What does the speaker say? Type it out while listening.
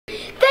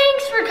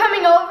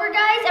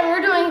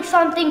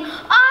something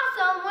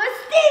awesome with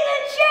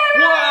Steven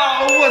Sharon!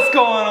 Wow, what's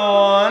going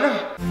on?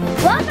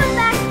 Welcome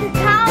back to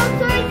Kyle's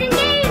Toys and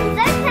Games.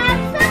 Let's have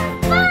some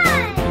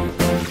fun!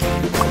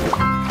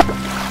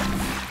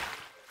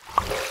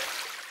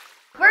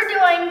 We're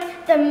doing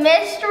the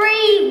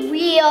mystery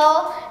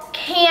wheel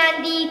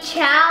candy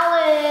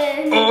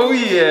challenge. Oh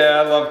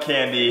yeah, I love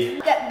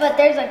candy. But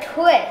there's a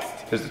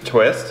twist. There's a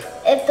twist?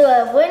 If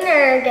the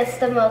winner gets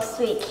the most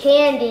sweet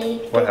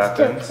candy, what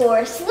happens? To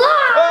pour slime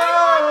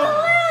on the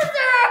loser!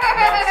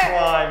 Not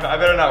slime. I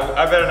better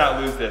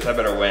not lose this. I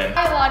better win.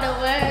 I want to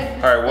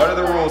win. All right, what are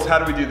the rules? How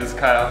do we do this,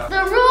 Kyle?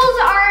 The rules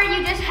are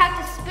you just have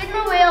to spin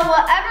the wheel.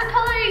 Whatever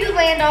color you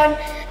land on,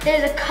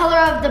 there's a color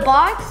of the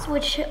box,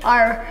 which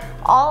are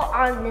all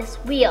on this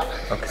wheel.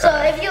 Okay. So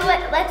if you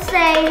let's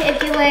say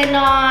if you land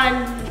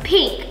on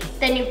pink,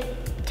 then you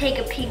take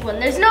a pink one.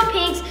 There's no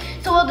pinks,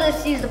 so we'll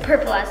just use the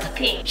purple as the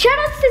pink. Shout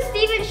outs to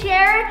Steven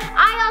Sharon.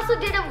 I also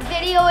did a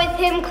video with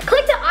him.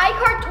 Click the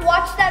iCard to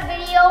watch that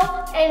video,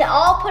 and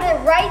I'll put it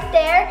right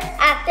there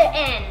at the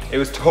end. It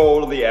was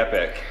totally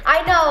epic.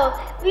 I know.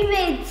 We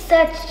made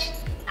such.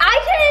 I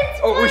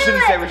shouldn't. Oh, we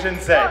shouldn't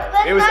say.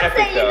 No, it was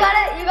epic though.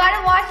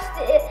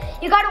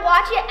 You gotta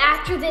watch it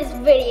after this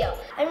video.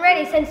 I'm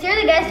ready. Since you're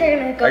the guest, you're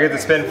gonna go. I get to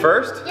spin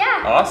first?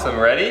 Yeah. Awesome.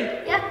 Ready?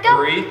 Yeah. Go.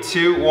 3,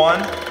 2,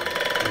 1.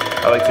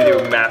 I like to do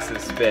massive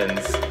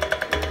spins.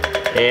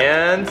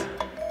 And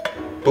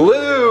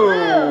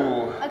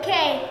blue.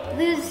 Okay,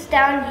 blue's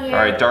down here.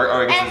 All right, dark.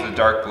 Oh, I guess it's a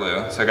dark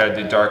blue. So I gotta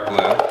do dark blue.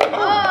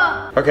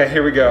 Oh. Okay,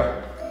 here we go.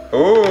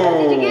 Ooh.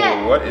 What did you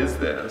get? What is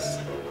this?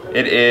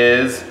 It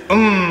is. Oh,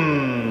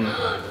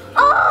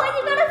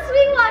 you got a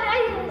sweet one.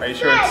 Are you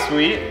sure it's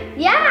sweet?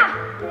 Yeah.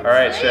 All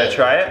right, should I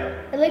try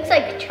it? It looks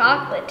like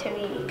chocolate to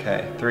me.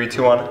 Okay, 3,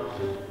 2, 1.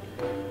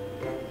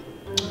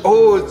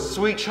 Oh, it's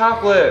sweet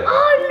chocolate.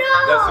 Oh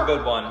no. That's a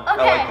good one. Okay.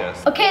 I like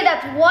this. Okay,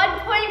 that's 1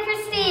 point for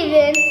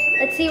Steven.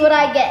 Let's see what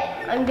I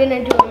get. I'm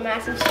gonna do a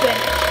massive spin.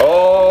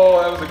 Oh,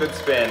 that was a good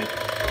spin.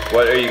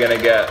 What are you gonna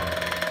get?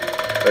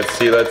 Let's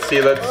see.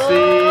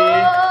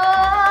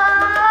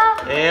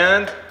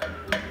 And,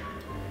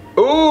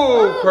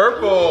 ooh,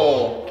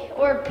 purple. Pink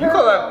or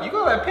purple. You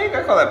call that pink?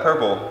 I call that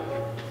purple.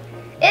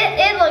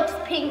 It looks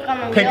pink on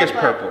the wheel. Pinkish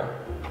purple.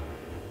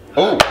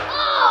 Oh.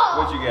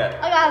 What'd you get?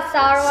 I got a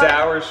sour one.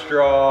 Sour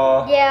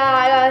straw. Yeah,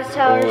 I got a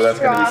sour straw. Oh, that's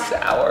gonna be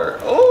sour.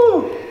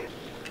 Ooh.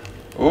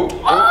 Ooh.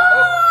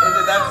 Oh. Is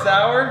it that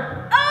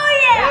sour? Oh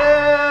yeah.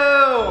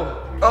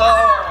 Ew. Oh.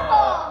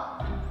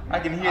 I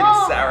can hear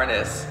the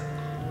sourness.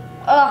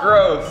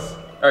 Gross.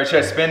 All right,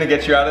 should I spin to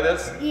get you out of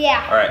this?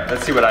 Yeah. All right,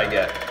 let's see what I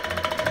get.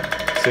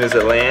 As soon as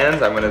it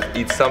lands, I'm gonna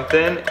eat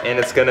something, and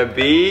it's gonna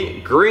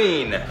be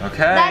green. Okay.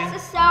 That's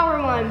a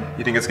sour one.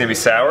 You think it's gonna be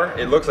sour?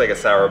 It looks like a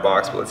sour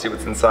box, but let's see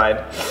what's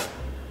inside.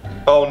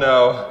 Oh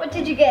no. What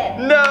did you get?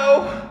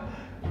 No!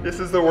 This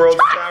is the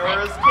world's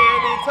sourest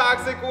candy,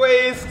 toxic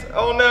waste.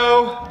 Oh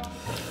no.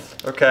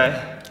 Okay.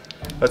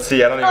 Let's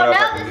see, I don't even know if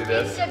I can do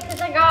this. Because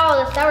I got all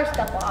the sour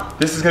stuff off.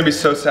 This is gonna be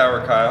so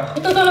sour, Kyle.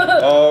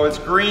 Oh, it's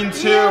green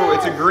too.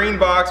 Yes. It's a green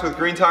box with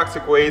green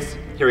toxic waste.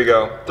 Here we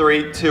go.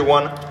 3, 2,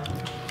 1.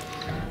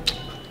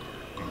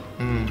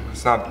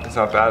 It's not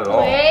bad at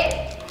all.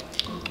 Wait.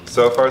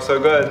 So far, so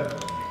good.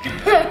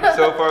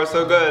 So far,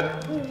 so good.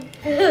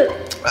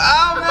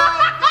 Oh no!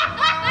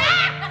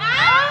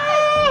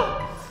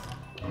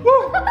 Woo!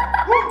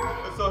 Woo!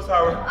 It's so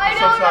sour. I know,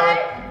 so sour.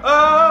 right?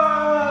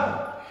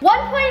 Ah!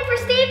 1 point for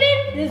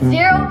Steven,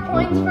 0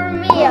 points for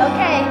me,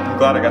 okay. I'm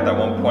glad I got that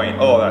 1 point.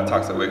 Oh, that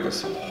toxic wig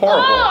was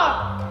horrible.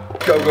 Oh.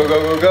 Go, go, go,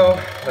 go, go.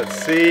 Let's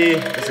see.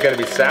 Is it gonna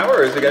be sour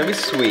or is it gonna be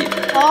sweet?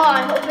 Oh,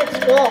 I hope it's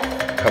both.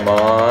 Come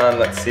on,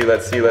 let's see. Red.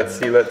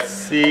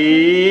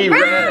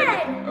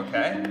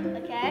 Okay.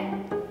 Okay.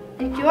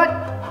 Do you want?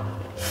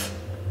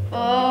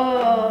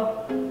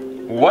 Oh.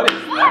 What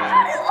is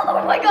that?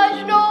 Oh my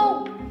gosh,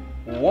 no.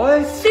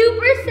 What?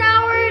 Super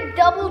sour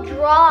double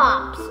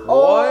drops. What?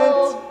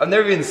 Oh. I've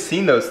never even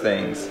seen those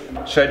things.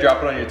 Should I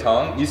drop it on your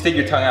tongue? You stick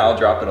your tongue out, I'll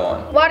drop it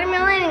on.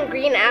 Watermelon and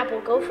green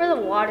apple. Go for the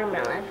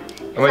watermelon.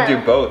 I'm gonna do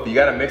both. You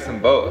gotta mix them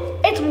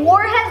both. It's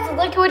Warheads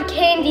liquid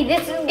candy.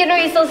 This is gonna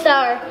be so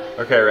sour.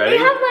 Okay, ready?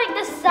 They have like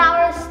the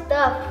sour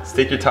stuff.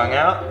 Stick your tongue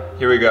out.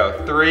 Here we go.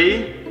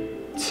 3,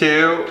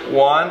 2,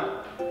 1.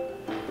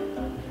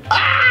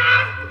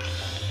 Ah!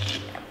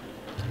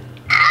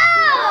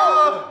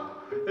 Ow!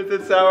 Is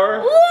it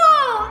sour?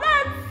 Whoa,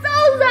 that's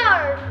so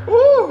sour.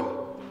 Woo!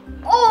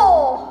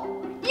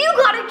 Oh, you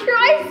gotta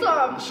try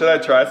some. Should I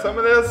try some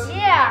of this?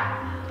 Yeah.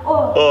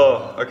 Oh.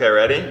 Oh, okay,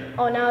 ready?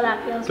 Oh, now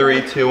that feels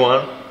 3, good. 2,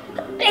 1.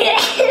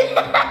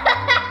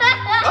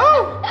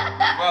 Oh!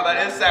 Wow,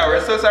 that is sour.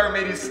 It's so sour it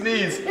made you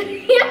sneeze.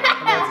 Yeah.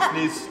 I'm gonna have to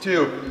sneeze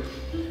too.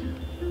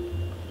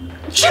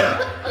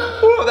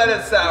 Oh, that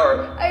is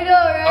sour. I know,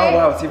 right? Oh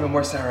wow, it's even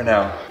more sour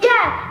now.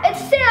 Yeah, it's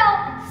still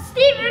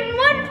Steven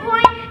 1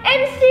 point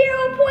and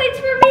 0 points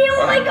for me.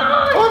 Oh my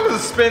god. I'm gonna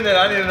spin it.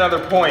 I need another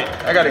point.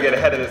 I gotta get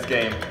ahead of this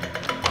game.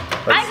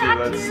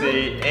 Let's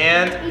see.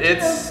 And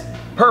it's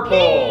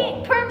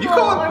purple. Purple. You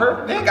call it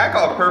purple? Pink? I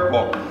call it purple.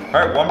 All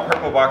right, 1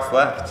 purple box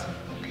left.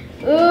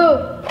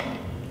 Ooh.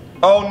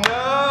 Oh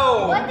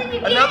no! What did you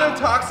get? Another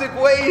toxic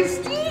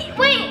waste.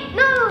 Wait,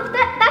 no,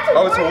 that's a warhead.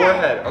 Oh, it's a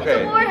warhead. Okay.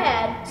 It's a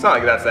warhead. It's not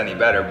like that's any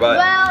better, but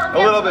well, a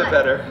little bit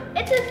better.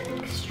 It's an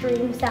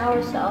extreme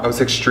sour so. Oh,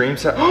 it's extreme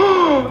sour.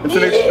 It's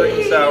an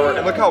extreme sour.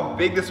 And look how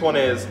big this one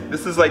is.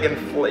 This is like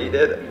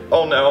inflated.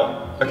 Oh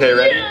no. Okay,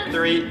 ready? Yes.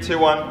 3, 2,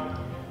 1.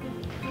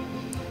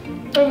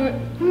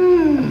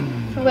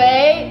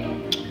 Wait.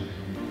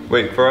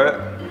 Wait for it.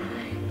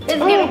 It's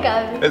gonna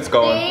go. It's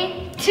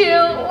going. 3, 2, 1.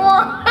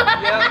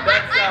 Yeah,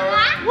 that's sour.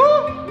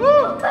 Woo,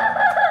 woo.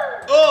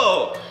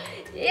 Oh.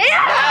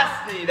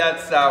 Yeah. Nasty,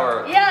 that's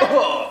sour. Yeah.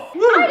 Oh.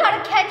 I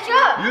gotta catch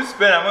up. You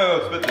spin, I'm gonna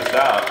go spit this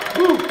out.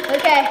 Woo.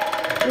 Okay.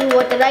 Ooh,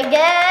 what did I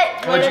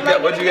get? What'd you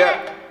get? What'd you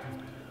get?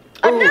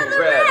 Another Ooh,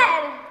 red.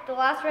 The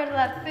last red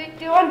left. 3,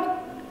 2, 1.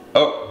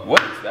 Oh,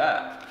 what is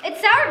that?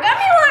 It's sour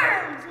gummy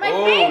worms. My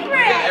favorite.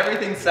 You get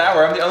everything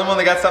sour. I'm the only one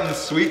that got something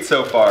sweet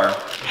so far.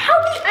 How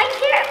did I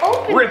can't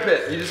open Rip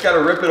it. You just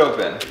gotta rip it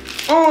open.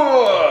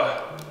 Ooh.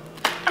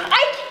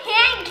 I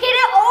can't get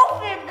it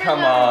open. Come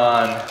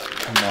on.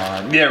 Come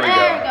on. There we go.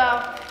 There we go.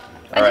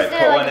 All right,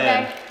 put one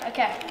in.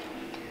 Okay.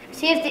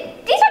 See if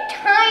these are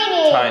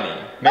tiny. Tiny.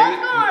 What's going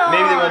on?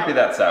 Maybe they won't be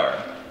that sour.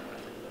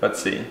 Let's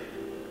see.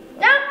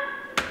 Yeah.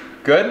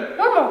 Good?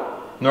 Normal.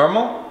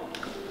 Normal?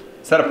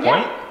 Is that a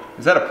point?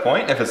 Is that a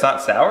point if it's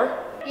not sour?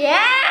 Yeah.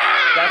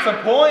 That's a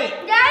point.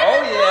 That's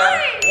oh a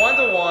yeah. point.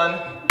 1 to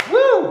 1.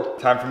 Woo!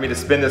 Time for me to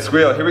spin this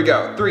wheel. Here we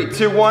go. 3,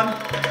 2, 1.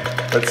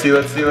 Let's see,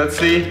 let's see, let's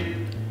see.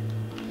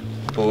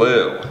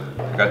 Blue.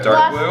 I got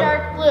dark blue.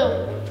 Dark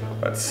blue.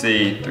 Let's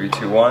see. 3,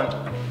 2, 1.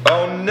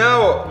 Oh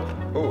no!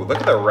 Oh, look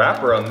at the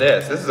wrapper on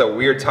this. This is a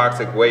weird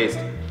toxic waste.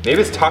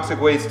 Maybe it's toxic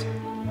waste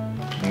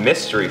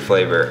mystery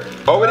flavor.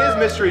 Oh, it is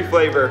mystery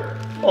flavor.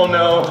 Oh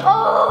no.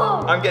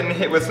 Oh. I'm getting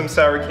hit with some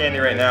sour candy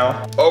right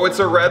now. Oh, it's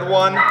a red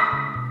one.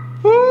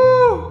 Woo!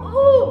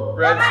 Ooh.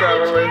 Red that sour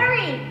might be one.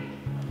 cherry.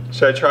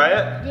 Should I try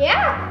it?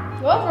 Yeah.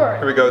 Go for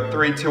Here it. we go.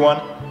 3, 2,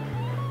 1.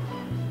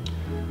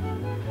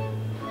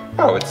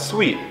 Oh, it's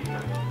sweet.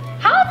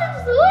 How is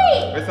it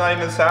sweet? It's not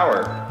even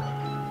sour.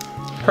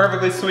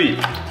 Perfectly sweet.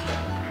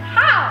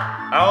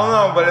 How? I don't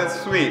know, but it's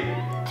sweet.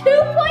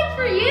 2 points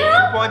for you?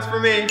 2 points for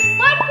me. 1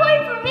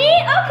 point for me?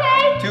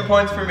 Okay. 2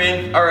 points for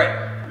me. All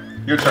right.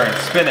 Your turn.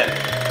 Spin it.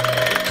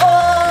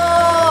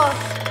 Oh.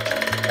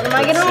 What am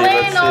I gonna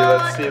land on?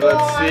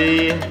 Let's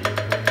see.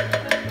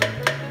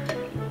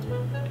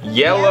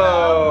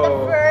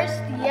 Yellow. The first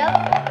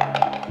yellow.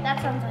 That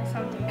sounds like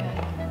something good.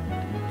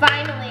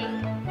 Finally.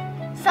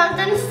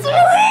 Something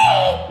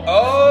sweet.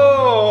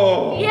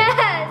 Oh.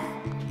 Yes.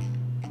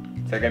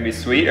 Is that gonna be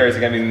sweet or is it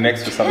gonna be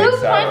mixed with something 2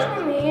 sour? points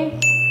for me.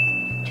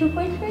 2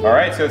 points for you. All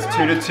right, so it's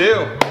 2 to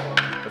 2.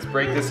 Let's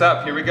break this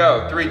up. Here we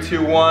go. 3,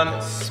 2,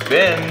 1.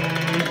 Spin.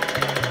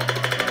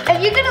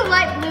 If you get a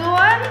light blue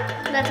one,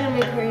 that's gonna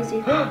be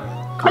crazy. A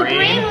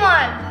green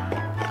one.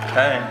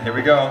 Okay, here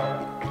we go.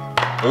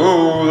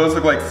 Ooh, those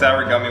look like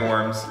sour gummy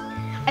worms.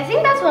 I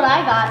think that's what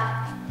I got.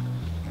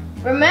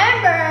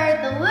 Remember,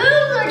 the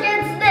loser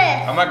gets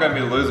this. I'm not gonna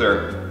be a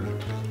loser.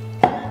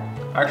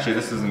 Actually,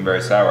 this isn't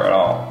very sour at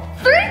all.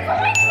 3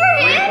 points for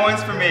 3 him.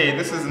 points for me.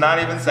 This is not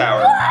even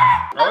sour.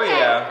 What? Oh Okay,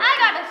 yeah. I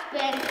got a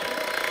spin.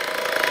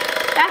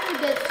 That's a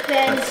good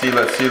spin.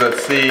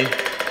 Let's see.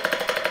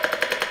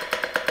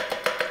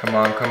 Come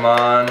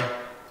on.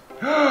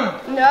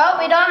 No,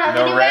 we don't have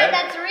No any red? red.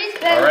 That's a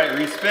respin. All right,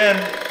 respin.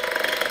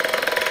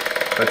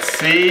 Let's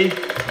see,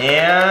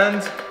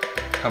 and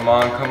come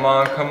on.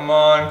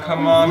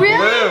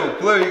 Really?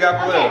 Blue, you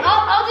got blue. Okay,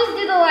 I'll just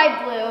do the light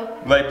blue.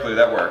 Light blue,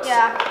 that works.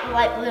 Yeah,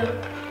 light blue.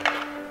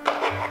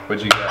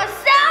 What'd you A get?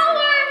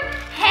 sour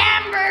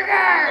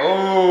hamburger.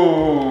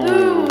 Oh.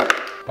 Ooh.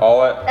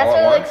 That's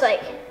what it looks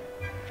like.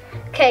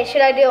 Okay,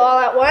 should I do all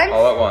at once?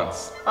 All at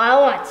once.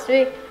 All at once.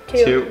 3,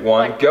 2,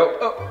 1, go.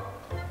 Oh.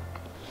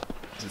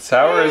 Is it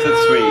sour or is it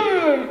sweet?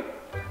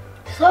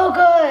 So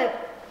good.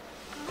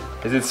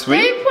 Is it sweet?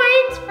 3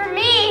 points for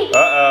me.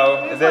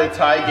 Uh-oh. Is it a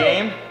tie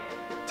game?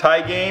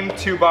 Tie game,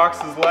 2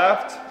 boxes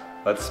left.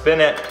 Let's spin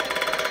it.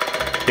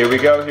 Here we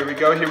go.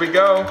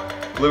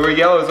 Blue or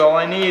yellow is all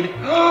I need.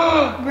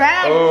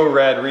 Red. Oh,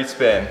 red,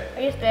 respin.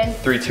 Respin.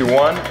 3, 2,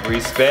 1,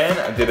 respin.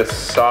 I did a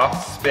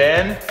soft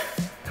spin.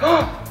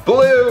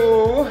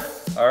 Blue.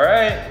 All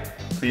right,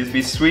 please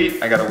be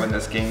sweet. I gotta win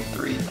this game.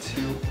 3,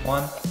 2,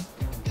 1.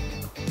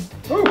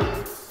 Woo.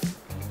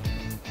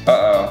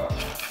 Uh-oh.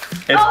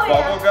 It's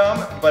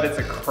bubblegum, but it's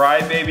a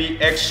crybaby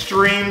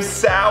extreme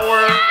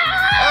sour.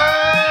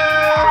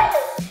 Ah!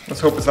 Let's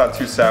hope it's not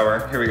too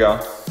sour. Here we go.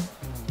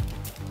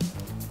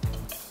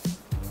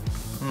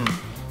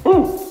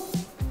 Ooh.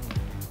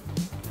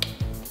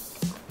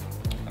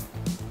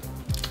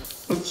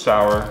 It's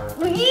sour.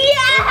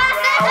 Yeah!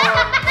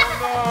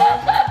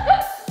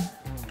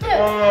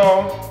 Oh no.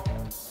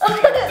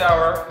 It's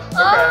sour.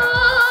 Okay.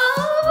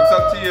 It's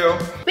up to you.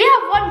 We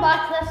have 1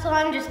 box left, so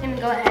I'm just gonna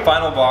go ahead.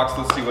 Final box,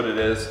 let's see what it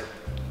is.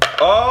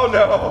 Oh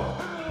no.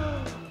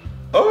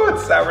 Oh,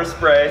 it's sour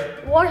spray.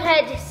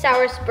 Warhead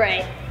sour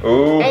spray.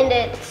 Ooh. And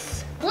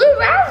it's blue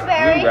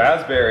raspberry. Blue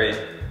raspberry.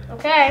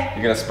 Okay.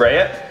 You gonna spray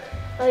it?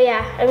 Oh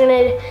yeah,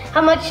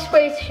 how much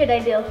spray should I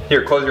do?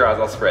 Here, close your eyes,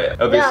 I'll spray it.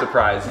 It'll be a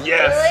surprise.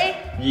 Yes! Really?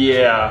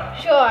 Yeah.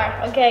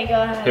 Sure, okay,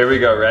 go ahead. Here we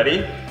go,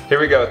 ready? Here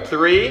we go,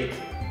 3,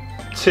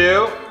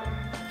 2,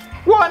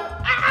 1.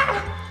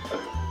 Ah!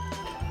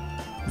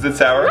 Is it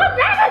sour? Not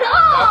bad at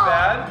all! Not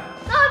bad?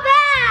 Not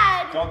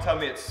bad! Don't tell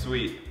me it's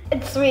sweet.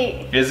 It's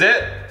sweet. Is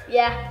it?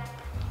 Yeah.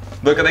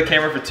 Look at the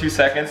camera for 2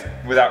 seconds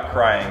without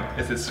crying.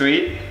 Is it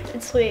sweet?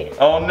 It's sweet.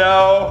 Oh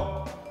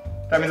no!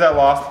 That means I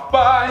lost.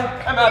 Bye!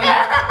 I'm out of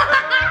here.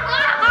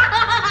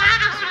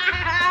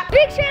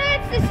 Big shout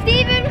outs to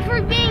Steven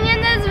for being in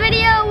this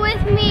video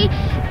with me.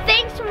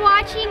 Thanks for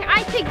watching.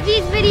 I picked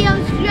these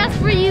videos just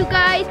for you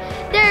guys.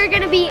 They're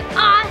gonna be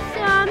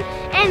awesome.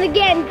 And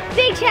again,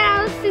 big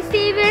shout outs to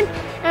Steven.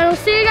 And we'll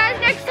see you guys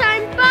next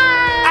time.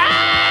 Bye!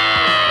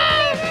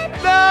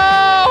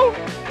 No!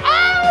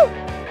 Oh!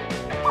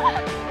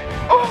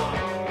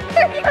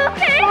 Are you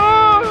okay?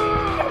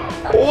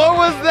 What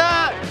was that?